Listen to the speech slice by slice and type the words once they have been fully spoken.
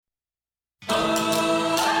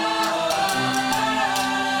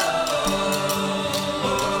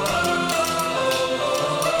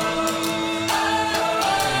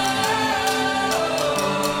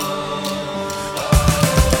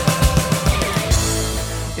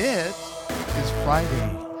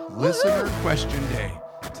Friday, listener question day.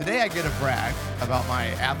 Today I get to brag about my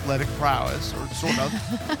athletic prowess, or sort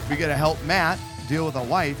of. We get to help Matt deal with a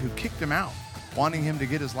wife who kicked him out, wanting him to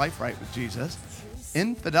get his life right with Jesus.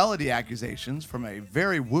 Infidelity accusations from a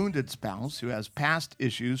very wounded spouse who has past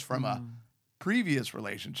issues from a previous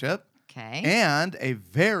relationship. Okay. And a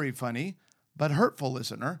very funny but hurtful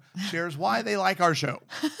listener shares why they like our show.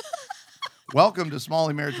 Welcome to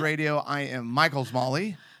Smalley Marriage Radio. I am Michael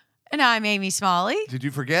Smalley. And I'm Amy Smalley. Did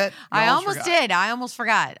you forget? I almost did. I almost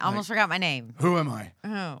forgot. I almost forgot my name. Who am I?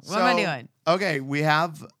 What am I doing? Okay, we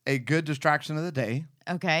have a good distraction of the day.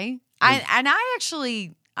 Okay.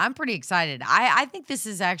 I'm pretty excited. I think this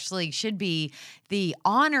is actually should be the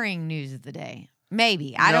honoring news of the day.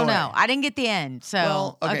 Maybe. I don't know. I didn't get the end.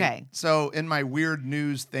 So, okay. So in my weird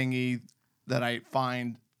news thingy that I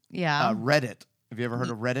find, Reddit. Have you ever heard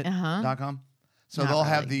of Reddit.com? So they'll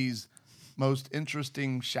have these most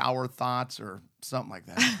interesting shower thoughts or something like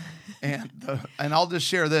that. and I'll just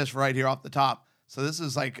share this right here off the top. So this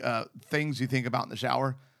is like things you think about in the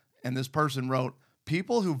shower. And this person wrote,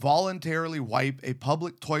 people who voluntarily wipe a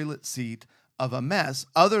public toilet seat of a mess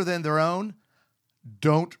other than their own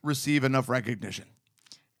don't receive enough recognition.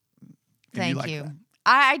 Thank you.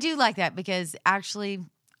 I do like that because actually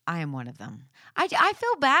I am one of them. I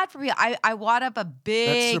feel bad for you. I wad up a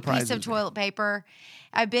big piece of toilet paper,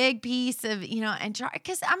 a big piece of, and try,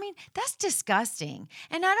 because that's disgusting.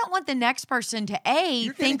 And I don't want the next person to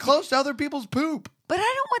You're getting close to other people's poop. But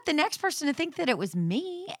I don't want the next person to think that it was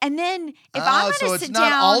me. And then if I'm going to sit down. So it's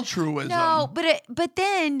not altruism. No, but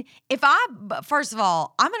then first of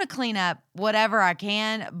all, I'm going to clean up whatever I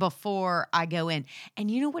can before I go in. And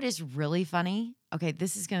you know what is really funny? Okay,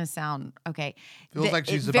 this is going to sound, okay. Feels like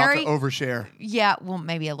she's about to overshare. Yeah, well,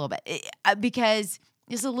 maybe a little bit. Because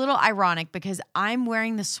it's a little ironic because I'm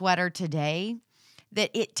wearing the sweater today that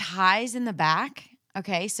it ties in the back.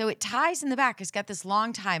 Okay, so it ties in the back. It's got this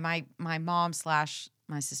long tie. My mom /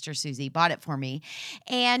 my sister Susie bought it for me,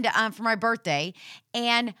 and for my birthday.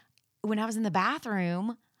 And when I was in the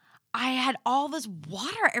bathroom, I had all this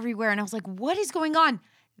water everywhere, and I was like, "What is going on?"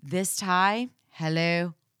 This tie,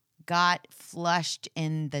 got flushed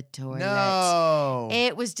in the toilet. No,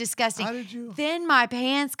 it was disgusting. How did you? Then my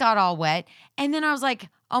pants got all wet, and then I was like,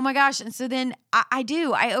 oh my gosh. And so then I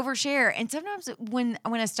overshare. And sometimes when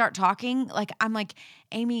I start talking, like, I'm like,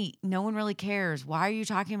 Amy, no one really cares. Why are you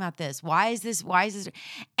talking about this? Why is this?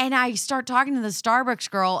 And I start talking to the Starbucks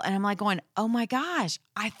girl and I'm like going, oh my gosh,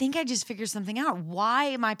 I think I just figured something out.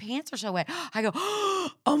 Why my pants are so wet? I go,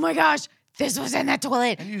 oh my gosh, this was in that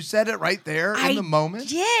toilet. And you said it right there in the moment? I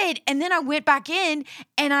did. And then I went back in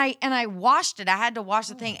and I washed it. I had to wash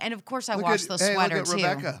the thing. And of course I washed the sweater look at too.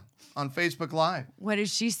 Rebecca on Facebook Live. What did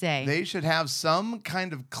she say? They should have some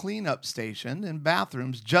kind of cleanup station in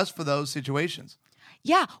bathrooms just for those situations.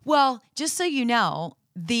 Yeah. Well, just so you know,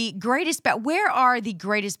 where are the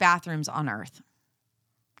greatest bathrooms on earth?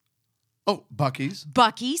 Oh, Buc-ee's.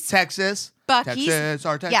 Texas. Buc-ee's.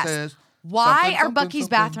 Texas. Yes. Why are Buc-ee's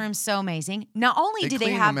bathrooms so amazing? Not only do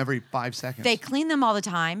they have them every 5 seconds. They clean them all the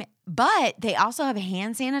time, but they also have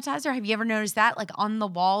hand sanitizer. Have you ever noticed that? Like on the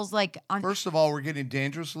walls, like on. First of all, we're getting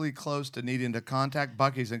dangerously close to needing to contact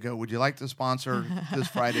Buc-ee's and go, would you like to sponsor this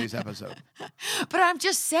Friday's episode? But I'm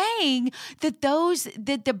just saying that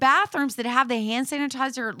the bathrooms that have the hand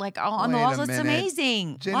sanitizer like on the walls, it's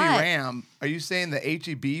amazing. Jenny Ram, are you saying the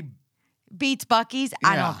H-E-B beats Buc-ee's? Yeah.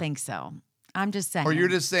 I don't think so. I'm just saying. Or you're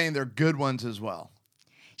just saying they're good ones as well.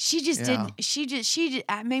 She just didn't.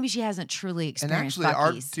 Maybe she hasn't truly experienced And actually,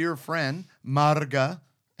 Buc-ee's. our dear friend Marga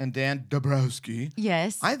and Dan Dabrowski.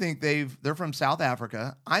 Yes. I think they're from South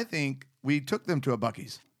Africa. I think we took them to a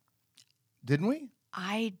Buc-ee's. Didn't we?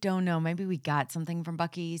 I don't know. Maybe we got something from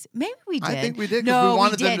Buc-ee's. Maybe we did. I think we did because we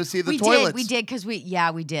wanted them to see the toilets. We did because we did.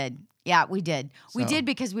 Yeah, we did. We did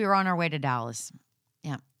because we were on our way to Dallas.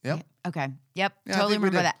 Yeah. Yep. Okay. Yep. Yeah, totally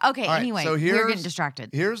remember that. Okay. All right, anyway, so we're getting distracted.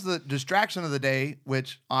 Here's the distraction of the day,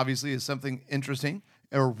 which obviously is something interesting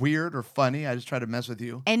or weird or funny. I just try to mess with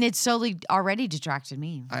you. And it's totally already distracted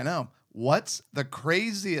me. I know. What's the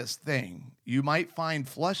craziest thing you might find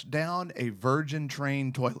flushed down a Virgin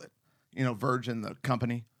train toilet? You know, Virgin, the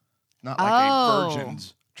company, not like a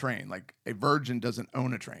Virgin's train. Like a Virgin doesn't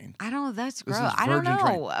own a train. I don't know. That's gross. Is I don't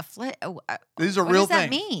know. These are real things. What does that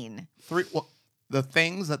mean? The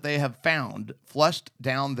things that they have found flushed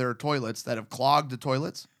down their toilets that have clogged the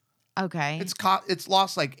toilets. Okay. It's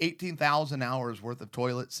lost like 18,000 hours worth of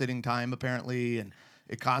toilet sitting time apparently, and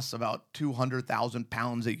it costs about 200,000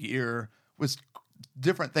 pounds a year with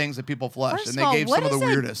different things that people flush. First and of all, they gave some of the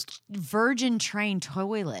weirdest. Virgin train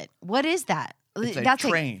toilet. What is that? It's a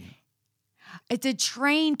train. It's a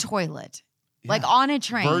train toilet. Like on a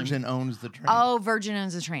train. Virgin owns the train. Oh, Virgin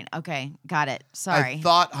owns the train. Okay, got it. Sorry. I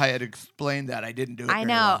thought I had explained that. I didn't do it. I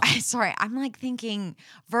know. Well. Sorry. I'm like thinking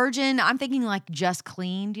Virgin. I'm thinking like just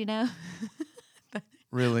cleaned, you know?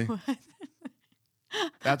 Really?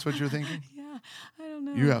 That's what you're thinking? Yeah. I don't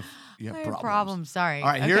know. You have problems. Sorry. All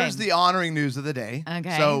right. Here's the honoring news of the day.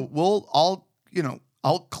 Okay. So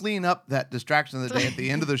I'll clean up that distraction of the day at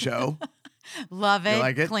the end of the show. Love it. You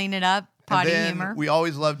like it? Clean it up. Potty humor. We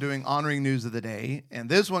always love doing honoring news of the day. And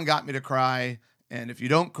this one got me to cry. And if you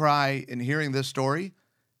don't cry in hearing this story,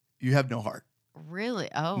 you have no heart. Really?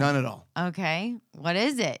 Oh. None at all. Okay. What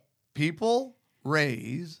is it? People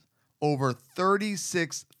raise over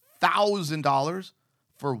 $36,000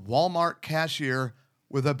 for Walmart cashier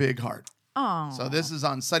with a big heart. Oh. So this is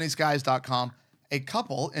on sunnyskies.com. A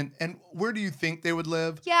couple, and where do you think they would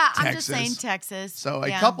live? Yeah, Texas. I'm just saying Texas. So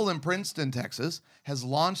a couple in Princeton, Texas, has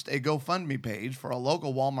launched a GoFundMe page for a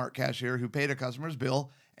local Walmart cashier who paid a customer's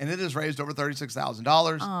bill, and it has raised over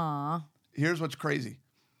 $36,000. Aww. Here's what's crazy.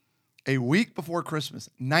 A week before Christmas,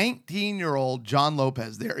 19-year-old John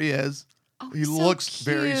Lopez, there he is. Oh, he so looks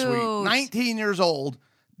cute. very sweet. 19 years old,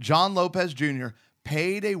 John Lopez Jr.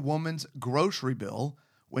 paid a woman's grocery bill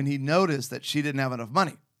when he noticed that she didn't have enough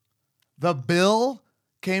money. The bill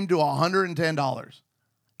came to $110.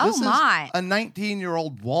 This is a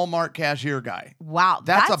 19-year-old Walmart cashier guy. Wow.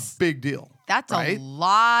 That's a big deal. That's right? a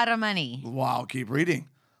lot of money. Wow, keep reading.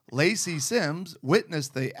 Lacey Sims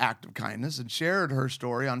witnessed the act of kindness and shared her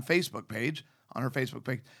story on her Facebook page.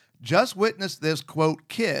 Just witnessed this, quote,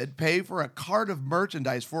 kid pay for a cart of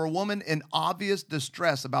merchandise for a woman in obvious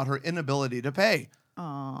distress about her inability to pay.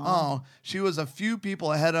 Oh, she was a few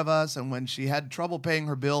people ahead of us, and when she had trouble paying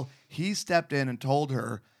her bill, he stepped in and told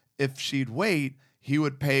her if she'd wait, he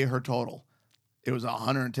would pay her total. It was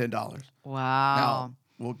 $110. Wow. Now,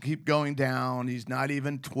 we'll keep going down. He's not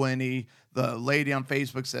even 20. The lady on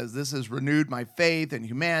Facebook says, this has renewed my faith in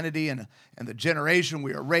humanity and the generation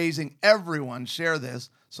we are raising. Everyone share this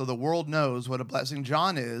so the world knows what a blessing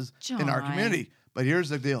John is in our community. But here's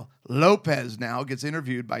the deal. Lopez now gets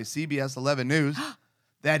interviewed by CBS 11 News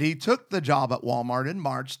that he took the job at Walmart in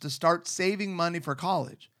March to start saving money for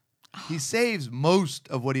college. He saves most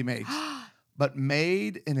of what he makes, but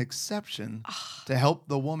made an exception to help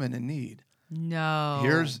the woman in need. No.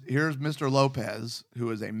 Here's Mr. Lopez,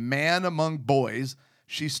 who is a man among boys.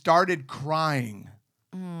 She started crying.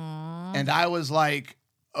 And I was like,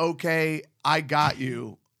 okay, I got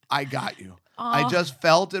you. I I just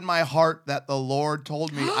felt in my heart that the Lord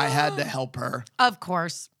told me I had to help her. Of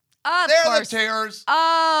course. There are the tears.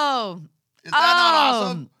 Oh. Is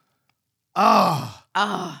that not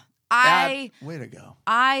awesome? Way to go.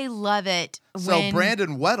 I love it. So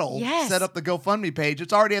Brandon Weddle set up the GoFundMe page.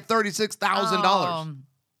 It's already at $36,000.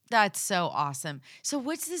 That's so awesome. So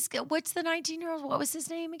what's the 19-year-old? What was his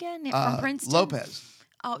name again? From Princeton? Lopez.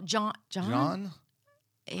 Oh, John?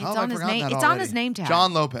 It's How on his name. It's on his name tag.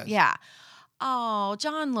 John Lopez. Yeah. Oh,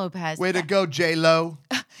 John Lopez. Way to go, J-Lo.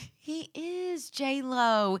 He is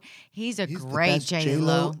J-Lo. He's great the best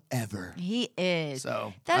J-Lo ever. He is.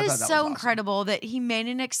 So that is so incredible that he made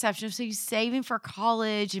an exception. So he's saving for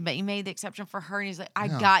college, but he made the exception for her. And he's like, I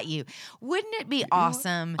got you. Wouldn't it be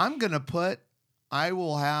awesome? I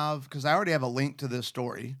will have, because I already have a link to this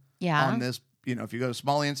story on this. If you go to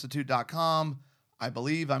smalleyinstitute.com, I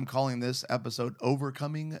believe I'm calling this episode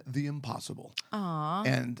Overcoming the Impossible. Aww.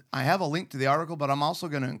 And I have a link to the article, but I'm also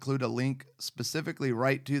going to include a link specifically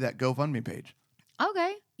right to that GoFundMe page.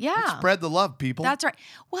 Okay. Yeah. Let's spread the love, people. That's right.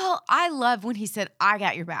 Well, I love when he said, I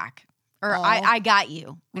got your back. Or I got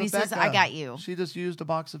you. When Rebecca, he says, I got you. She just used a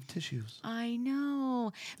box of tissues. I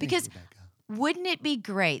know. Because wouldn't it be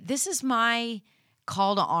great? This is my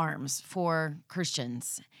call to arms for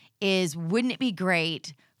Christians is wouldn't it be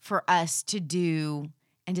great for us to do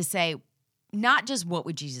and to say, not just what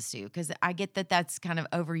would Jesus do? Because I get that that's kind of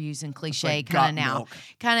overused and cliche like kind of now.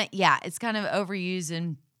 It's kind of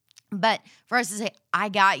overused. But for us to say, I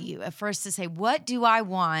got you. For us to say, what do I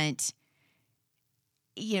want?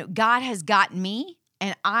 God has got me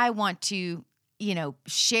and I want to,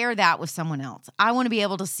 share that with someone else. I want to be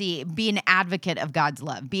able to be an advocate of God's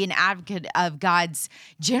love, be an advocate of God's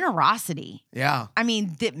generosity. Yeah. I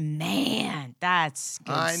mean, that's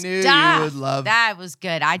good I knew stuff. You would love that. Was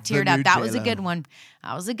good. I teared up. That was a J-Lo. good one.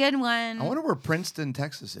 That was a good one. I wonder where Princeton,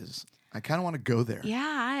 Texas is. I kind of want to go there.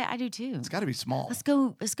 Yeah, I do too. It's got to be small. Let's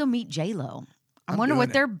go meet J-Lo. I wonder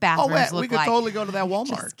what their bathrooms look like. We could totally go to that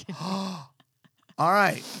Walmart. All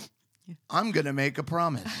right. I'm going to make a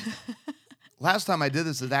promise. Last time I did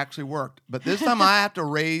this, it actually worked. But this time I have to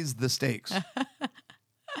raise the stakes.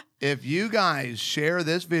 If you guys share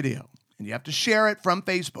this video, and you have to share it from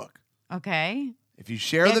Facebook. Okay. If you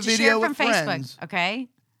share the video with friends, okay,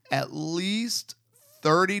 at least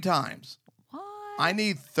 30 times. What? I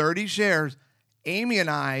need 30 shares. Amy and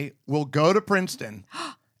I will go to Princeton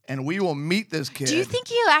and we will meet this kid. Do you think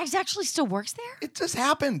he actually still works there? It just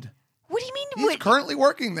happened. What do you mean? He's currently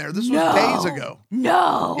working there. This was days ago.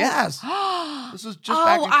 No. Yes. This was just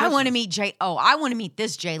back in Christmas. I want to meet I want to meet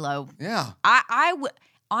this J-Lo. Yeah. I would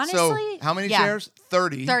honestly. So how many shares?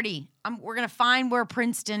 30. 30. We're gonna find where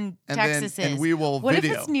Princeton, Texas is. And we will What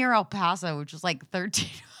video. if it's near El Paso, which is like 13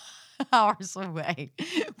 hours away,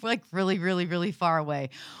 like really, really, really far away?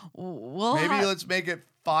 Maybe let's make it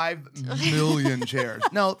 5 million shares.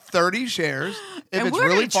 No, 30 shares. If and it's we're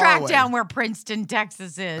really gonna far track away. down where Princeton,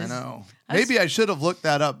 Texas is. I know. Maybe I should have looked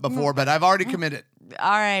that up before, but I've already committed. All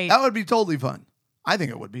right. That would be totally fun. I think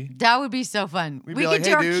it would be. That would be so fun. We could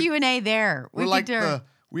do our Q&A there.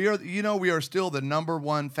 We are still the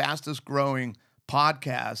 #1 fastest growing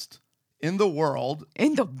podcast in the world.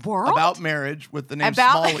 In the world? About marriage with the name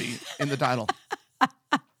Smalley in the title.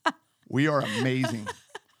 We are amazing.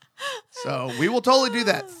 So we will totally do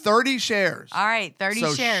that. 30 shares. All right, 30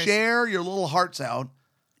 shares. So share your little hearts out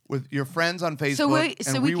with your friends on Facebook,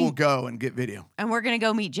 and we will go and get video. And we're going to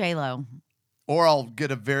go meet J-Lo. Or I'll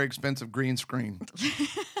get a very expensive green screen.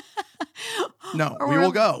 No, we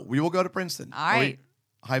will go. We will go to Princeton. All right.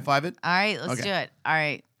 High five it? All right, let's do it. All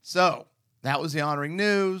right. So that was the honoring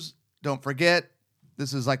news. Don't forget,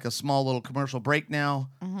 this is like a small little commercial break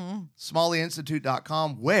now.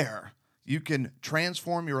 SmalleyInstitute.com, where you can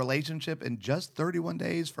transform your relationship in just 31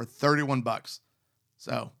 days for $31.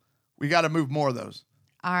 So we got to move more of those.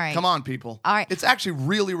 All right. Come on, people. All right. It's actually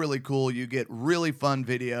really, really cool. You get really fun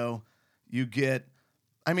video. You get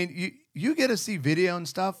to see video and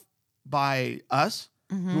stuff by us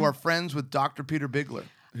who are friends with Dr. Peter Bigler,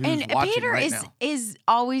 who's watching Peter right now. is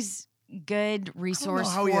always good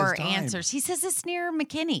resource for answers. He says it's near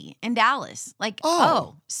McKinney in Dallas.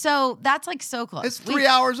 So that's like so close. It's 3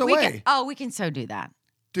 hours away. We can so do that.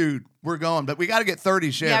 Dude, we're going, but we got to get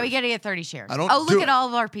 30 shares. Yeah, we got to get 30 shares. Look at all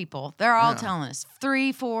of our people. They're all telling us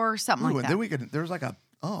 3, 4, something like that. And then there's like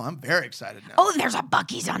I'm very excited now. Oh, there's a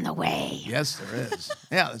Buc-ee's on the way. Yes, there is.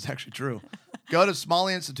 Yeah, that's actually true. Go to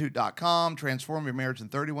SmalleyInstitute.com, transform your marriage in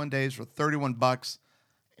 31 days for $31.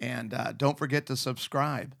 And don't forget to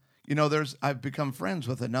subscribe. You know, I've become friends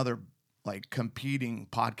with another competing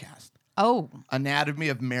podcast. Oh. Anatomy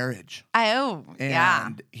of Marriage.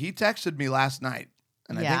 And he texted me last night,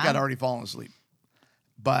 and I think I'd already fallen asleep.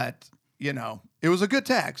 But, it was a good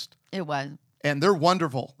text. It was. And they're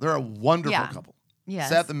wonderful. They're a wonderful couple. Yes.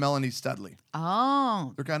 Seth and Melanie Studley.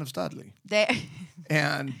 Oh. They're kind of studly.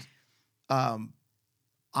 And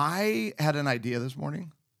I had an idea this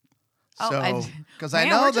morning. Because I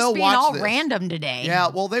know they'll watch all this. Random today. Yeah,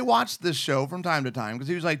 well, they watch this show from time to time because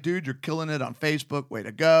he was like, dude, you're killing it on Facebook. Way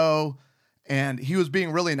to go. And he was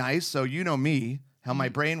being really nice. So you know me, how my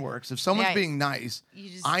brain works. If someone's being nice,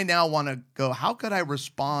 I now want to go, how could I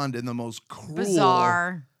respond in the most cruel,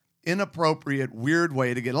 bizarre, inappropriate, weird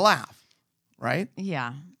way to get a laugh? Right?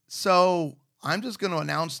 Yeah. So I'm just going to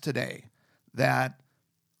announce today that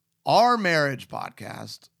our marriage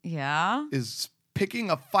podcast is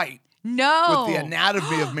picking a fight with the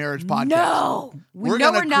Anatomy of Marriage podcast. No. We're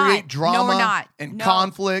going to create drama and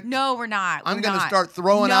conflict. No, we're not. I'm going to start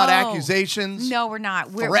throwing out accusations. No, we're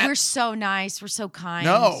not. We're so nice. We're so kind.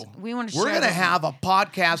 No. We want to We're going to have a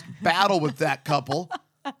podcast battle with that couple.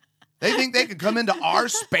 They think they could come into our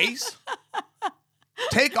space?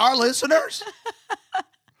 Take our listeners?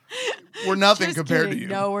 We're nothing compared to you.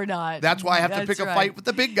 No, we're not. That's why I have to pick a fight with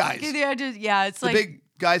the big guys. Yeah, it's the big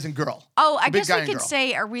guys and girl. Oh, I guess we could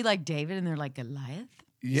say, are we like David and they're like Goliath?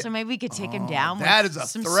 Yeah. So maybe we could take him down with that is a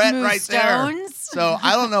some threat right stones. There. So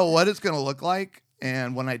I don't know what it's going to look like.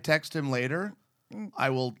 And when I text him later, I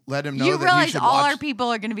will let him know that he should watch. You realize all our people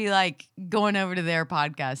are going to be like going over to their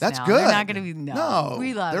podcast That's now. good. They're not going to be, no.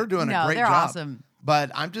 We love They're doing a great they're job. Awesome.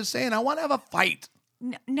 But I'm just saying, I want to have a fight.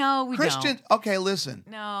 No, we Christians, don't. Okay, listen.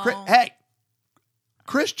 No. Hey,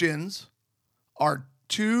 Christians are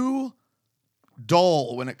too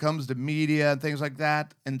dull when it comes to media and things like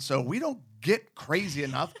that. And so we don't get crazy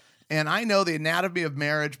enough. And I know the Anatomy of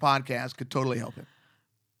Marriage podcast could totally help it.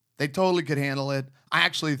 They totally could handle it. I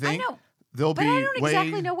actually think they'll be I don't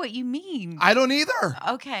exactly know what you mean. I don't either.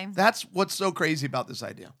 Okay. That's what's so crazy about this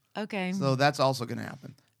idea. Okay. So that's also going to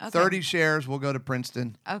happen. Okay. 30 shares will go to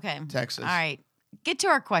Princeton, Texas. All right. Get to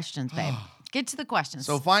our questions, babe. Get to the questions.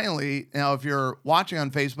 So finally, now if you're watching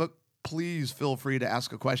on Facebook, please feel free to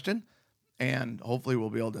ask a question. And hopefully we'll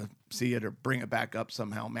be able to see it or bring it back up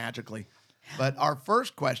somehow magically. But our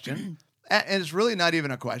first question, and it's really not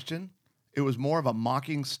even a question. It was more of a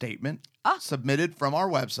mocking statement submitted from our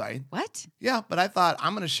website. What? Yeah, but I thought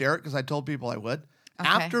I'm going to share it because I told people I would. Okay.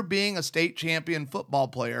 After being a state champion football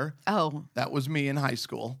player, that was me in high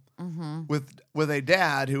school, with a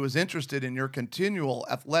dad who was interested in your continual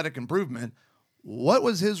athletic improvement, what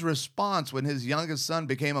was his response when his youngest son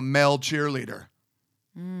became a male cheerleader?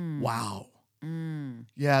 Wow.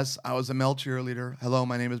 Yes, I was a male cheerleader. Hello,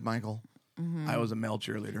 my name is Michael. I was a male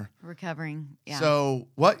cheerleader. Recovering. Yeah. So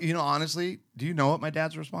honestly, do you know what my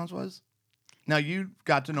dad's response was? Now, you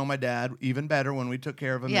got to know my dad even better when we took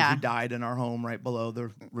care of him. As he died in our home right below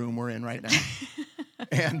the room we're in right now.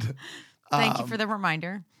 And thank you for the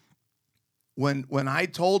reminder. When I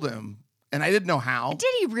told him, and I didn't know how.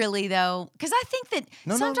 Did he really, though? Because I think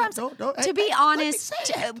that sometimes, to be honest,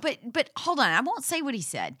 but hold on, I won't say what he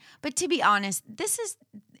said. But to be honest,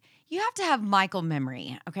 you have to have Michael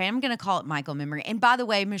memory. Okay, I'm going to call it Michael memory. And by the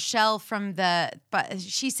way, Michelle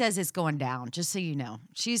she says it's going down, just so you know.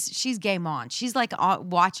 She's game on. She's like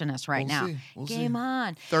watching us right now. We'll game see.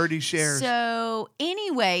 On. 30 shares. So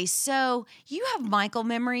anyway, you have Michael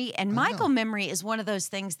memory, and Michael memory is one of those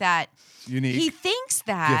things that unique. He thinks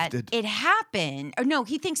that Gifted. It happened. Or no,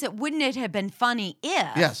 he thinks that wouldn't it have been funny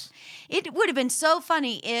if? Yes. It would have been so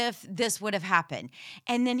funny if this would have happened.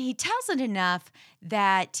 And then he tells it enough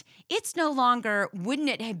that it's no longer, wouldn't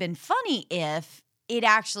it have been funny if it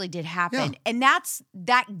actually did happen? Yeah. And that's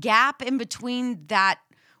that gap in between that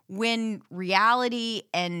when reality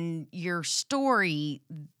and your story,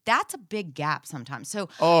 that's a big gap sometimes. So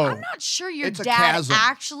I'm not sure your dad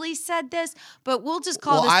actually said this, but we'll just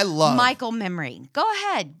call this Michael memory. Go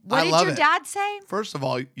ahead. What did your dad say? First of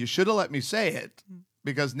all, you should have let me say it,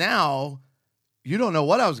 because now you don't know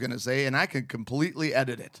what I was going to say, and I can completely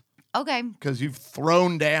edit it. Okay. Because you've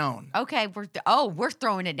thrown down. Okay. We're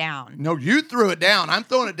throwing it down. No, you threw it down. I'm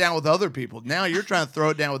throwing it down with other people. Now you're trying to throw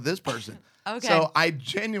it down with this person. Okay. So I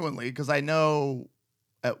genuinely, because I know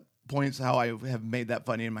at points how I have made that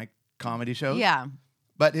funny in my comedy shows. Yeah.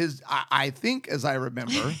 But I think, as I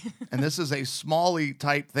remember, and this is a Smalley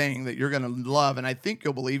type thing that you're going to love, and I think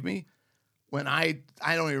you'll believe me, when I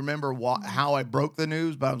don't even remember how I broke the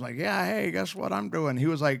news, but I was like, yeah, hey, guess what I'm doing? He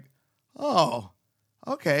was like, oh,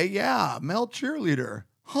 okay, yeah, male cheerleader.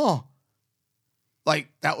 Huh. Like,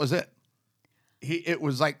 that was it. It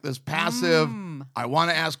was like this passive, I want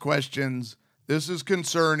to ask questions. This is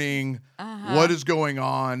concerning. What is going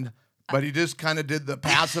on? But he just kind of did the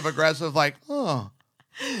passive aggressive, like, oh.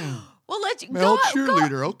 Well, let's male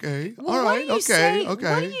cheerleader. Okay. Well, all right. Okay. What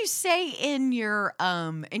do you say in your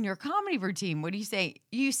comedy routine? What do you say?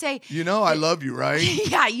 You say, I love you, right?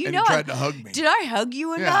 Yeah, you and know. He tried to hug me. Did I hug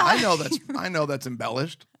you enough? Yeah, I know that's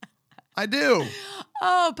embellished. I do.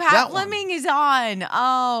 Oh, Pat Fleming is on.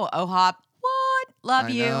 Oh, Hop. What? Love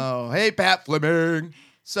you. Know. Hey, Pat Fleming.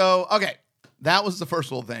 So, okay, that was the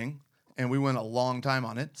first little thing, and we went a long time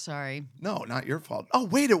on it. Sorry. No, not your fault. Oh,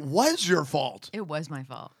 wait, it was your fault. It was my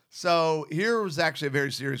fault. So here was actually a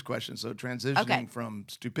very serious question. So transitioning from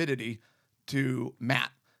stupidity to Matt.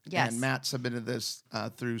 Yes. And Matt submitted this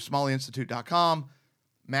through SmalleyInstitute.com.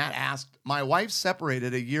 Matt asked, my wife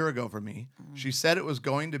separated a year ago from me. She said it was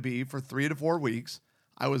going to be for 3 to 4 weeks.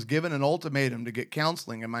 I was given an ultimatum to get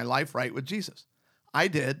counseling and my life right with Jesus. I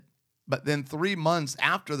did, but then 3 months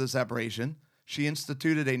after the separation, she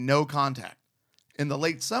instituted a no contact. In the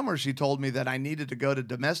late summer, she told me that I needed to go to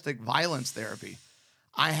domestic violence therapy.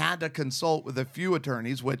 I had to consult with a few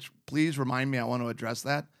attorneys, which, please remind me, I want to address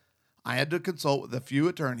that. I had to consult with a few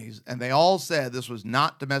attorneys, and they all said this was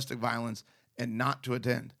not domestic violence and not to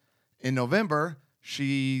attend. In November,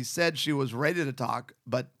 she said she was ready to talk,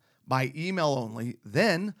 but by email only,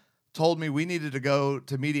 then told me we needed to go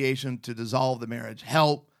to mediation to dissolve the marriage.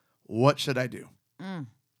 Help. What should I do?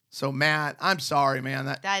 So, Matt, I'm sorry, man.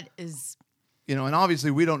 That is... and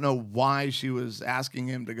obviously we don't know why she was asking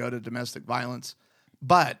him to go to domestic violence.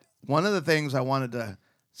 But one of the things I wanted to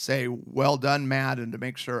say, well done, Matt, and to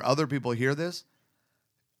make sure other people hear this,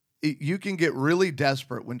 you can get really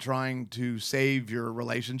desperate when trying to save your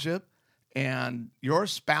relationship, and your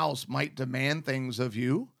spouse might demand things of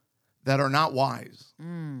you that are not wise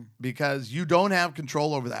because you don't have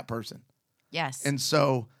control over that person. Yes. And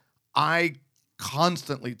so I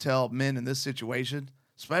constantly tell men in this situation,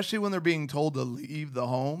 especially when they're being told to leave the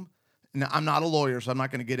home. Now, I'm not a lawyer, so I'm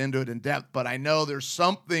not going to get into it in depth, but I know there's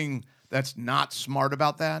something that's not smart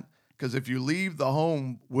about that, because if you leave the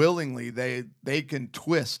home willingly, they can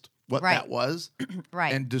twist what that was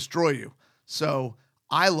and destroy you. So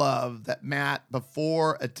I love that Matt,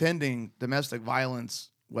 before attending domestic violence,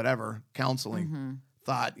 counseling,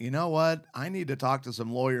 thought, you know what? I need to talk to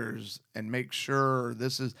some lawyers and make sure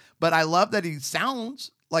this is... But I love that he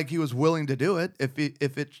sounds like he was willing to do it if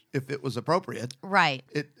it was appropriate. Right.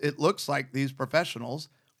 It looks like these professionals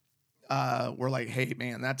were like, hey,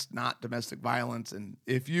 man, that's not domestic violence. And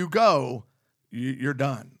if you go, you're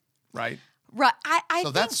done. Right. Right. I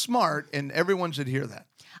think that's smart, and everyone should hear that.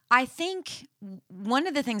 I think one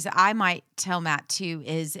of the things that I might tell Matt too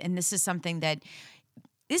is, and this is something that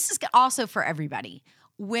this is also for everybody.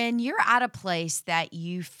 When you're at a place that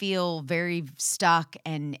you feel very stuck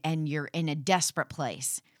and you're in a desperate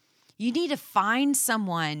place, you need to find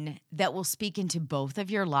someone that will speak into both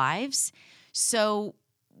of your lives. So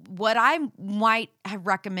what I might have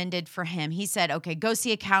recommended for him, he said, okay, go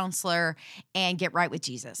see a counselor and get right with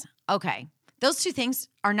Jesus. Okay, those two things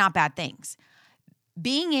are not bad things.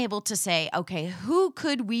 Being able to say, okay, who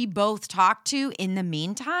could we both talk to in the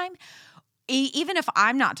meantime? Even if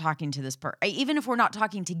I'm not talking to this person, even if we're not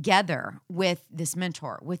talking together with this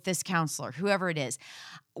mentor, with this counselor, whoever it is,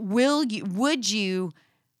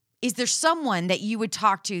 is there someone that you would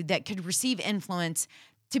talk to that could receive influence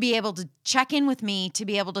to be able to check in with me, to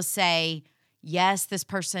be able to say, yes, this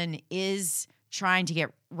person is trying to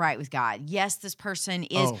get right with God. Yes, this person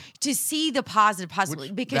is to see the positive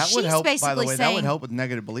possibility, because she's basically saying that would help with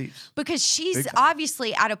negative beliefs. Because she's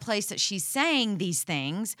obviously at a place that she's saying these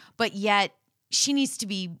things, but yet she needs to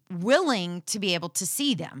be willing to be able to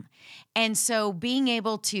see them. And so being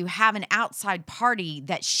able to have an outside party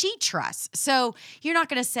that she trusts. So you're not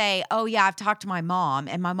going to say, oh yeah, I've talked to my mom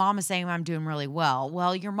and my mom is saying I'm doing really well.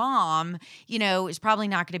 Well, your mom, is probably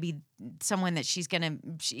not going to be someone that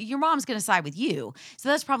your mom's going to side with you. So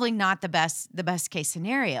that's probably not the best case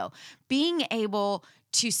scenario. Being able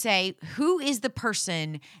to say, who is the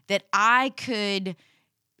person that I could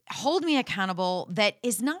hold me accountable, that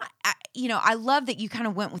is not, I love that you kind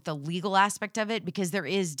of went with the legal aspect of it, because there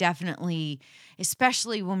is definitely,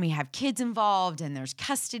 especially when we have kids involved and there's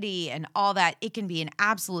custody and all that, it can be an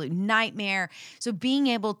absolute nightmare. So being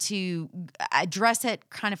able to address it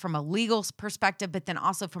kind of from a legal perspective, but then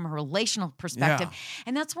also from a relational perspective. Yeah.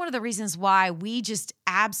 And that's one of the reasons why we just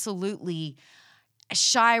absolutely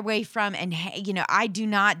shy away from, and I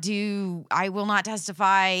will not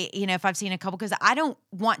testify, if I've seen a couple, because I don't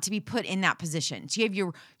want to be put in that position. So you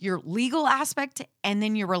have your legal aspect and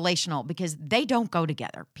then your relational, because they don't go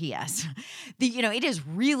together. P.S. It is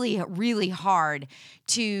really, really hard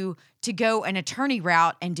to go an attorney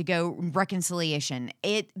route and to go reconciliation.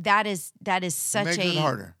 That is such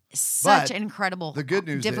such an incredible, the good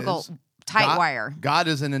news difficult, is tight wire. God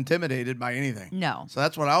isn't intimidated by anything. No. So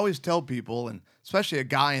that's what I always tell people, and especially a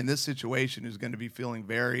guy in this situation who's going to be feeling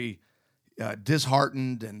very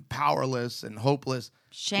disheartened and powerless and hopeless.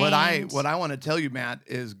 Shamed. What I want to tell you, Matt,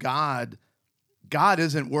 is God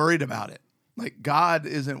isn't worried about it. Like, God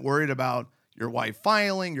isn't worried about your wife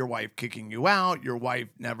filing, your wife kicking you out, your wife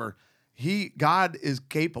never. God is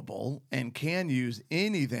capable and can use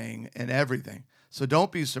anything and everything. So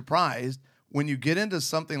don't be surprised when you get into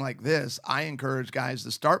something like this. I encourage guys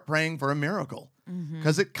to start praying for a miracle,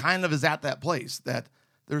 because it kind of is at that place that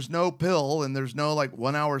there's no pill and there's no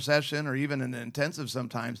 1 hour session or even an intensive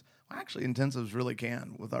sometimes. Well, actually, intensives really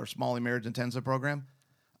can with our Smalley Marriage Intensive program.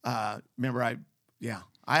 Remember,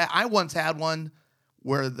 I once had one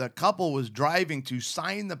where the couple was driving to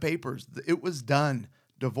sign the papers. It was done.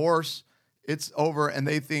 Divorce, it's over. And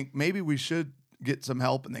they think maybe we should get some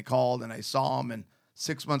help. And they called and I saw them. And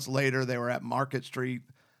 6 months later, they were at Market Street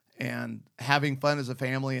and having fun as a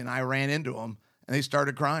family. And I ran into them and they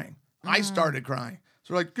started crying. I started crying.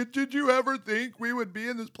 So they're like, did you ever think we would be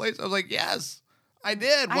in this place? I was like, yes, I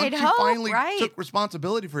did. Once you finally took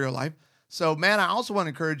responsibility for your life. So, man, I also want to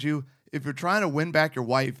encourage you, if you're trying to win back your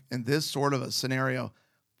wife in this sort of a scenario,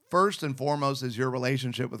 first and foremost is your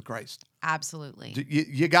relationship with Christ. Absolutely.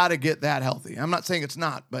 You got to get that healthy. I'm not saying it's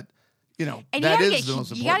not, but and that is the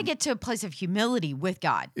most important. You got to get to a place of humility with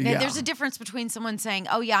God. Now, there's a difference between someone saying,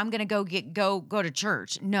 "Oh yeah, I'm going to go to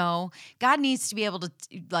church." No, God needs to be able to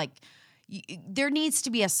there needs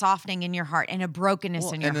to be a softening in your heart and a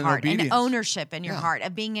brokenness in your heart and ownership in your heart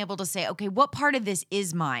of being able to say, okay, what part of this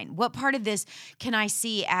is mine? What part of this can I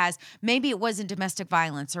see as maybe it wasn't domestic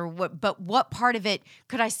violence but what part of it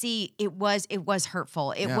could I see it was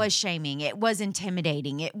hurtful, it was shaming, it was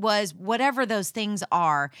intimidating, it was whatever those things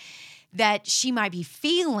are that she might be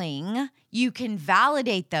feeling. You can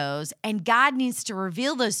validate those, and God needs to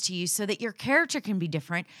reveal those to you so that your character can be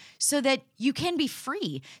different, so that you can be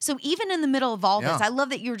free. So even in the middle of all this, I love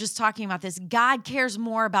that you were just talking about this. God cares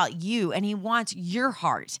more about you, and he wants your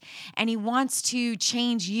heart, and he wants to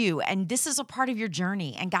change you. And this is a part of your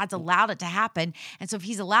journey, and God's allowed it to happen. And so if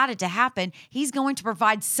he's allowed it to happen, he's going to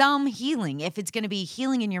provide some healing. If it's going to be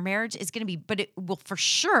healing in your marriage, it's going to be, but it will for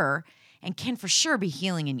sure and can for sure be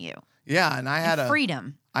healing in you. Yeah, and I had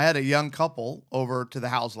freedom. I had a young couple over to the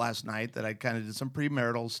house last night that I kind of did some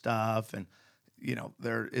premarital stuff, and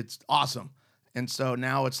it's awesome. And so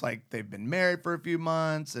now it's like they've been married for a few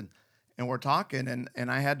months, and we're talking,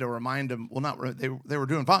 and I had to remind them. Well, they were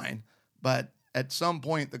doing fine, but at some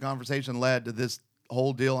point the conversation led to this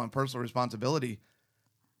whole deal on personal responsibility.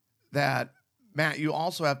 That, Matt, you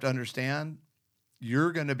also have to understand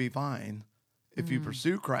you're going to be fine if you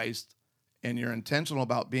pursue Christ and you're intentional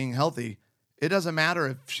about being healthy. It doesn't matter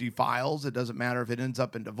if she files. It doesn't matter if it ends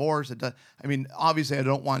up in divorce. Obviously, I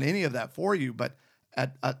don't want any of that for you, but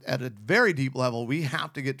at a very deep level, we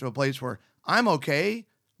have to get to a place where I'm okay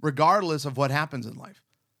regardless of what happens in life.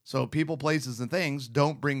 So people, places, and things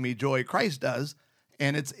don't bring me joy. Christ does.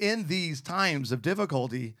 And it's in these times of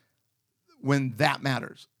difficulty when that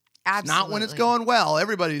matters. Absolutely. It's not when it's going well.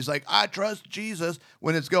 Everybody's like, I trust Jesus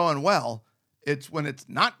when it's going well. It's when it's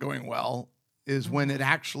not going well is when it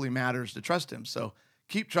actually matters to trust him. So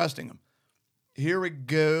keep trusting him. Here we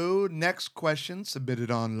go. Next question submitted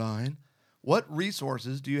online. What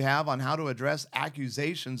resources do you have on how to address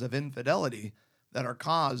accusations of infidelity that are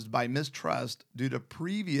caused by mistrust due to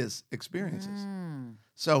previous experiences?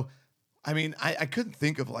 So, I couldn't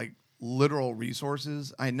think of like literal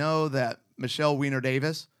resources. I know that Michelle Weiner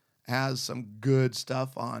Davis has some good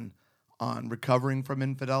stuff on recovering from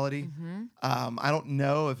infidelity. I don't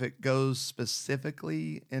know if it goes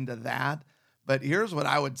specifically into that, but here's what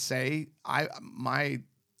I would say. My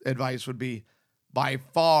advice would be, by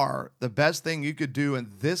far, the best thing you could do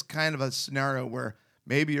in this kind of a scenario where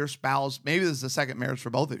maybe your spouse, maybe this is the second marriage for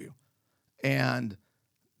both of you, and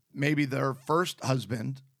maybe their first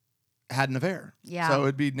husband had an affair. Yeah. So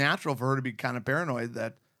it'd be natural for her to be kind of paranoid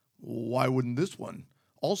that, why wouldn't this one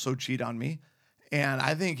also cheat on me? And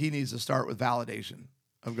I think he needs to start with validation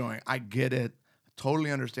of going, I get it.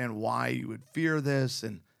 Totally understand why you would fear this,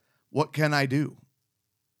 and what can I do?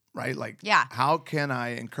 Right? Like, how can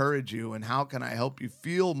I encourage you, and how can I help you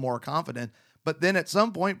feel more confident? But then at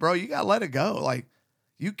some point, bro, you got to let it go. Like,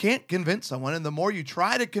 you can't convince someone. And the more you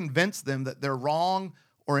try to convince them that they're wrong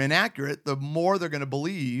or inaccurate, the more they're going to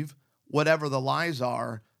believe whatever the lies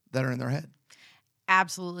are that are in their head.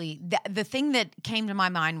 Absolutely. The thing that came to my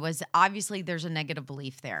mind was, obviously there's a negative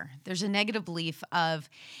belief there. There's a negative belief of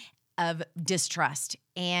distrust.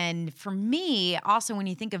 And for me, also, when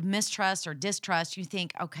you think of mistrust or distrust, you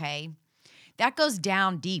think, okay, that goes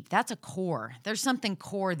down deep. That's a core. There's something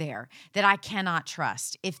core there that I cannot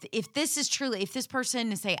trust. If this is truly, if this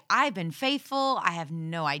person is say, I've been faithful, I have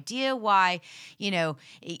no idea why,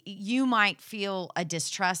 you might feel a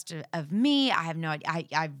distrust of me. I have no idea.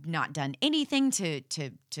 I've not done anything to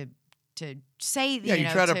say, you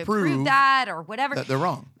try to prove that or whatever. That they're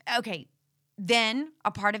wrong. Okay. Then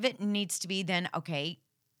a part of it needs to be then, okay,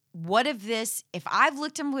 what if I've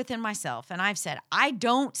looked within myself and I've said, I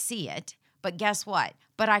don't see it, but guess what?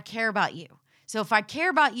 But I care about you. So if I care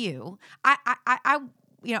about you, I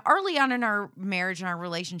early on in our marriage and our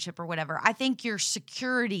relationship or whatever, I think your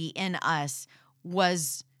security in us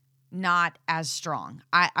was not as strong.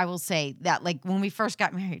 I will say that, like, when we first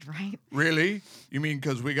got married, right? Really? You mean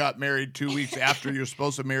because we got married 2 weeks after you're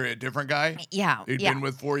supposed to marry a different guy? Yeah. He'd been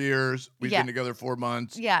with 4 years. We'd been together 4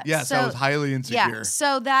 months. Yeah. Yes, so, I was highly insecure. Yeah.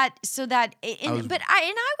 I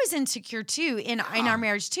was insecure too in our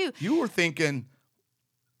marriage too. You were thinking,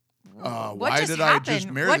 why did I just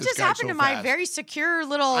marry what this just guy happened so to fast? my very secure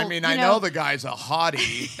little? I know the guy's a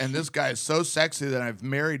hottie, and this guy is so sexy that I've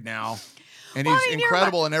married now. And he's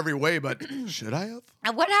incredible in every way, but should I have?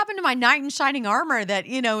 And what happened to my knight in shining armor that,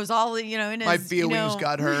 was all, in his... My feelings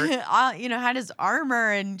got hurt. Had his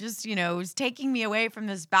armor and just, was taking me away from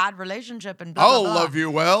this bad relationship and blah, blah, blah. I'll love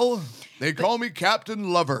you well. They call me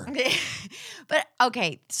Captain Lover. But,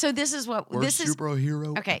 okay, so this is what... Worst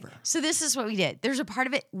superhero ever. So this is what we did. There's a part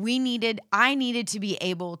of it I needed to be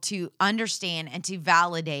able to understand and to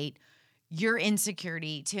validate your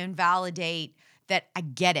insecurity, to invalidate that I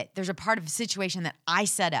get it. There's a part of the situation that I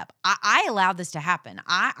set up. I allowed this to happen.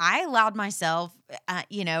 I allowed myself,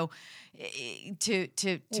 to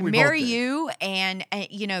marry you, and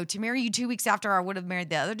to marry you 2 weeks after I would have married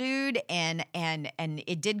the other dude, and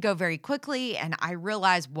it did go very quickly, and I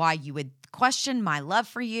realized why you would question my love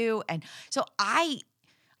for you, and so I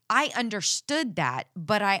understood that,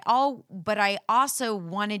 but I also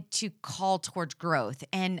wanted to call towards growth.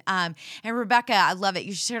 And Rebecca, I love it.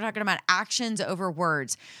 You started talking about actions over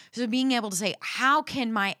words. So being able to say, how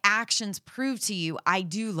can my actions prove to you I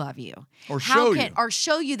do love you? Or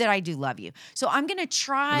show you that I do love you. So I'm going to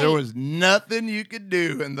try. There was nothing you could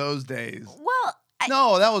do in those days. Well,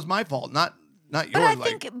 no, that was my fault. Not Not yours.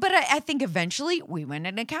 I think eventually we went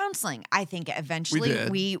into counseling. I think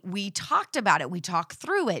eventually we talked about it. We talked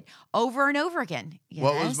through it over and over again. Yes.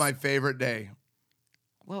 What was my favorite day?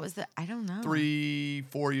 What was I don't know.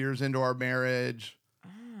 3-4 years into our marriage.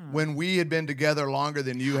 When we had been together longer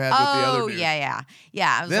than you had with the other dude. Yeah.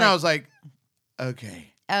 I was like,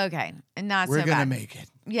 okay. Okay. And not so bad. We're going to make it.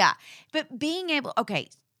 Yeah. But being able, okay,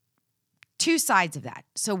 two sides of that.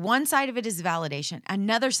 So one side of it is validation.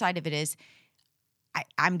 Another side of it is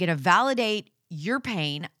I'm going to validate your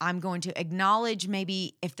pain. I'm going to acknowledge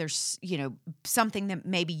maybe if there's, something that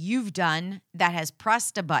maybe you've done that has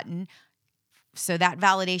pressed a button. So that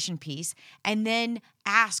validation piece, and then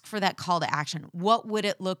ask for that call to action. What would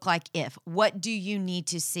it look like if? What do you need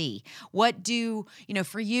to see? What do,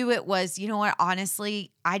 for you it was,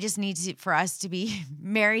 honestly, I just need for us to be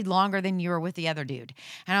married longer than you were with the other dude.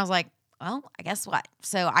 And I was like, well, I guess what?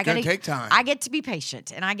 So I got to take time. I get to be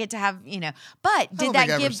patient and I get to have, but did I don't think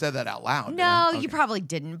I ever said that out loud. No, okay. You probably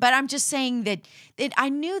didn't. But I'm just saying that I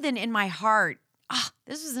knew that in my heart,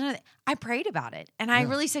 this was another thing. I prayed about it. And I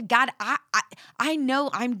really said, God, I know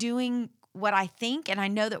I'm doing what I think. And I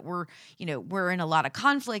know that we're in a lot of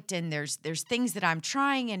conflict and there's things that I'm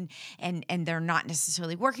trying and they're not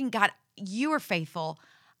necessarily working. God, you are faithful.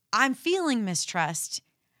 I'm feeling mistrust,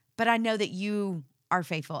 but I know that you are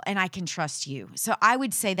faithful and I can trust you. So I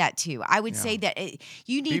would say that too. I would say that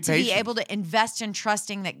you need to be able to invest in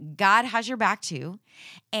trusting that God has your back too.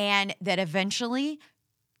 And that eventually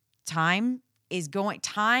time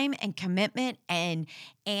and commitment and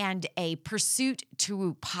a pursuit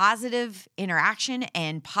to positive interaction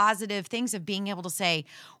and positive things of being able to say,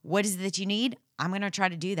 what is it that you need? I'm going to try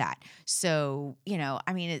to do that. So,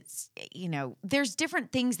 it's, there's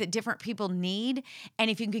different things that different people need. And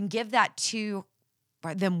if you can give that to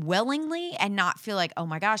them willingly and not feel like, oh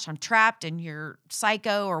my gosh, I'm trapped and you're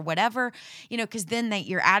psycho or whatever, because then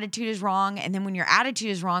your attitude is wrong. And then when your attitude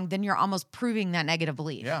is wrong, then you're almost proving that negative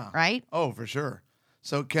belief. Yeah. Right? Oh, for sure.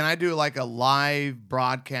 So can I do like a live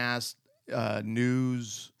broadcast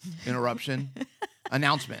news interruption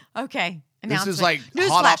announcement? Okay. This is like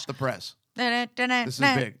hot off the press. This is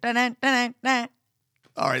big.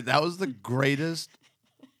 All right. That was the greatest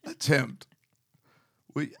attempt.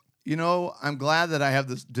 I'm glad that I have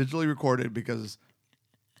this digitally recorded because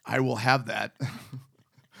I will have that.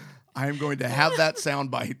 I am going to have that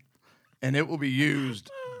soundbite, and it will be used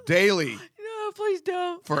daily. No, please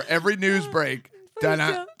don't. For every news break.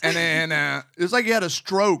 It's like you had a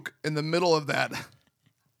stroke in the middle of that.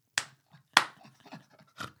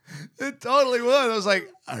 It totally was. I was like,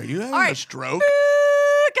 are you having a stroke?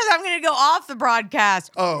 Because I'm going to go off the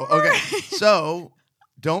broadcast. Oh, okay. So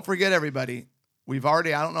don't forget, everybody. We've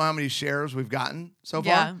already, I don't know how many shares we've gotten so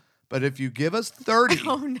far, but if you give us 30,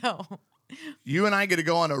 oh no, you and I get to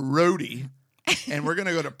go on a roadie, and we're going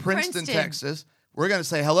to go to Princeton, Texas. We're going to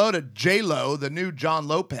say hello to J-Lo, the new John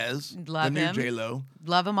Lopez, Love the him. New J-Lo.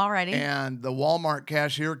 Love him already. And the Walmart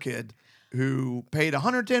cashier kid who paid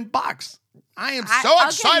 $110. I am so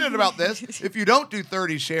excited about this. If you don't do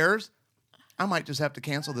 30 shares, I might just have to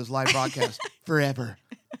cancel this live broadcast forever.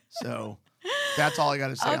 So that's all I got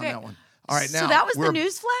to say on that one. All right, now. So that was the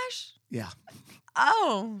news flash? Yeah.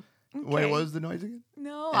 Oh. Okay. Wait, what was the noise again?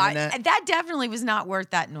 No, that definitely was not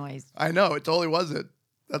worth that noise. I know, it totally wasn't.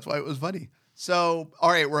 That's why it was funny. So,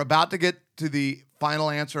 all right, we're about to get to the final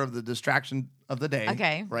answer of the distraction of the day.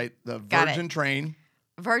 Okay. Right? The Virgin Train.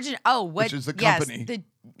 Which is the company.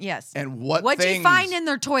 Yes. And what do you find in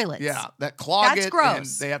their toilets? Yeah, that clog That's it gross. and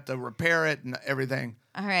they have to repair it and everything.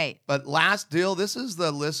 All right. But last deal, this is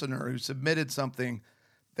the listener who submitted something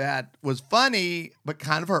that was funny but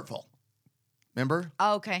kind of hurtful. Remember?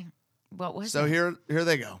 Oh, okay. What was it? So here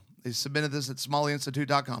they go. They submitted this at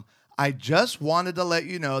smalleyinstitute.com. I just wanted to let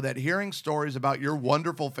you know that hearing stories about your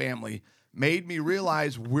wonderful family made me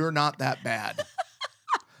realize we're not that bad.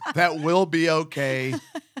 That will be okay.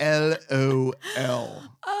 LOL.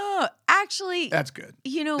 Oh, actually. That's good.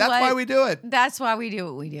 You know That's what? why we do it. That's why we do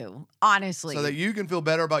what we do, honestly. So that you can feel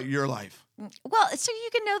better about your life. Well, so you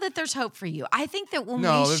can know that there's hope for you. I think that when we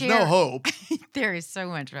share... there's no hope. There is so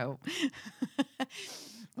much hope.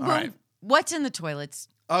 All right. What's in the toilets?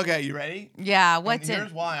 Okay, you ready? Yeah, what's in?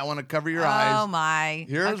 Here's why I want to cover your eyes. Oh, my.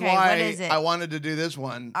 Here's why what is it? I wanted to do this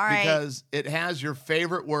one. All right. Because it has your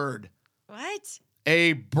favorite word. What?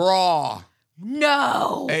 A bra.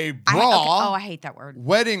 No. A bra. I hate that word.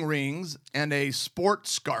 Wedding rings and a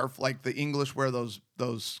sports scarf, like the English wear those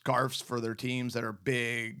scarves for their teams that are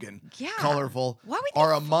big and colorful, Why would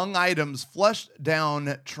are among items flushed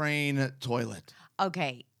down train toilet.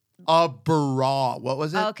 Okay. A bra. What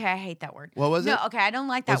was it? Okay, I hate that word. What was it? No, okay, I don't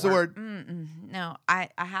like that What's word. the word? No, I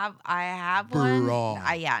have bra.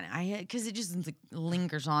 one. Because it just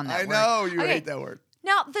lingers on that word. I know you hate that word.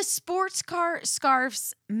 Now, the sports car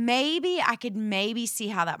scarves, maybe I could see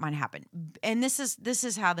how that might happen. And this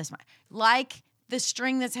is how this might. Like the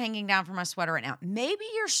string that's hanging down from my sweater right now. Maybe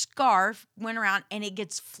your scarf went around and it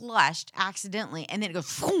gets flushed accidentally and then it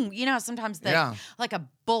goes, you know, sometimes like a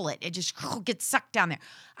bullet, it just gets sucked down there.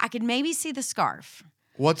 I could maybe see the scarf.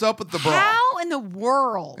 What's up with the bra? How in the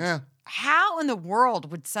world? Yeah. How in the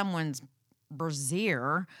world would someone's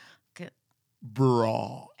brassiere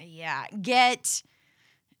bra get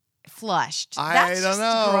flushed? I don't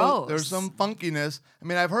know. Gross. There's some funkiness. I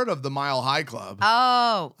mean, I've heard of the Mile High Club.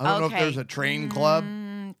 Oh, I don't know if there's a train club.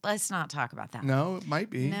 Let's not talk about that. No, it might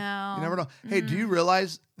be. No. You never know. Hey, do you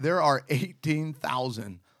realize there are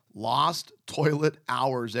 18,000 lost toilet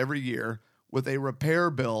hours every year with a repair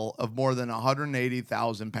bill of more than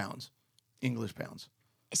 180,000 pounds, English pounds?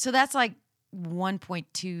 So that's like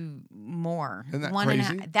 1.2 more. Isn't that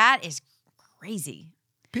crazy? That is crazy.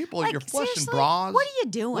 People, you're flushing bras. What are you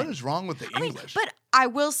doing? What is wrong with the English? But I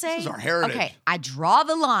will say, this is our heritage. Okay, I draw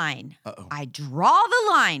the line. Uh-oh. I draw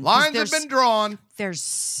the line. Lines have been drawn.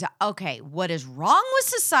 What is wrong with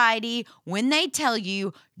society when they tell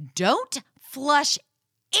you don't flush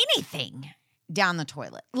anything down the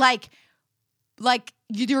toilet? Like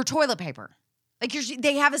your toilet paper. Like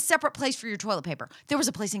they have a separate place for your toilet paper. There was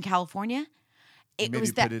a place in California. Maybe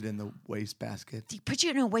put it in the wastebasket. You put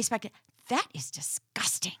it in a wastebasket. That is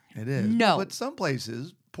disgusting. It is. No. But some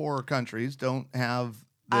places, poorer countries, don't have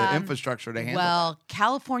the infrastructure to handle Well,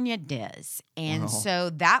 California does. And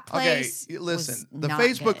so that place listen, was the not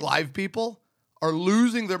Facebook good. Live people are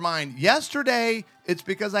losing their mind. Yesterday, it's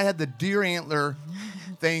because I had the deer antler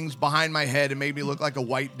things behind my head and made me look like a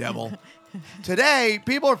white devil. Today,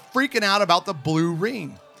 people are freaking out about the blue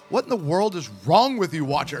ring. What in the world is wrong with you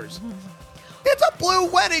watchers? It's a blue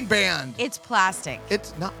wedding band. It's plastic.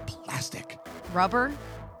 It's not plastic. Rubber?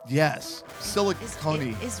 Yes.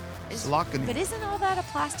 Silicone. Silicone. But isn't all that a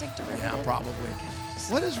plastic derivative? Yeah, probably.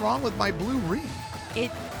 What is wrong with my blue ring?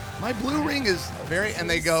 My blue ring is very, and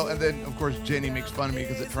then of course Jenny makes fun of me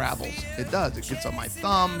because it travels. It does. It gets on my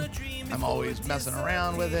thumb. I'm always messing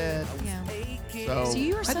around with it. Yeah. So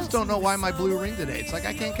I just don't know why my blue ring today. It's like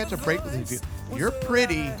I can't catch a break with you. You're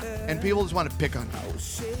pretty, and people just want to pick on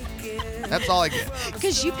you. That's all I get.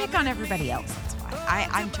 Because you pick on everybody else. That's why.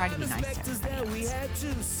 I'm trying to be nice to everybody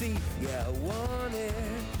else.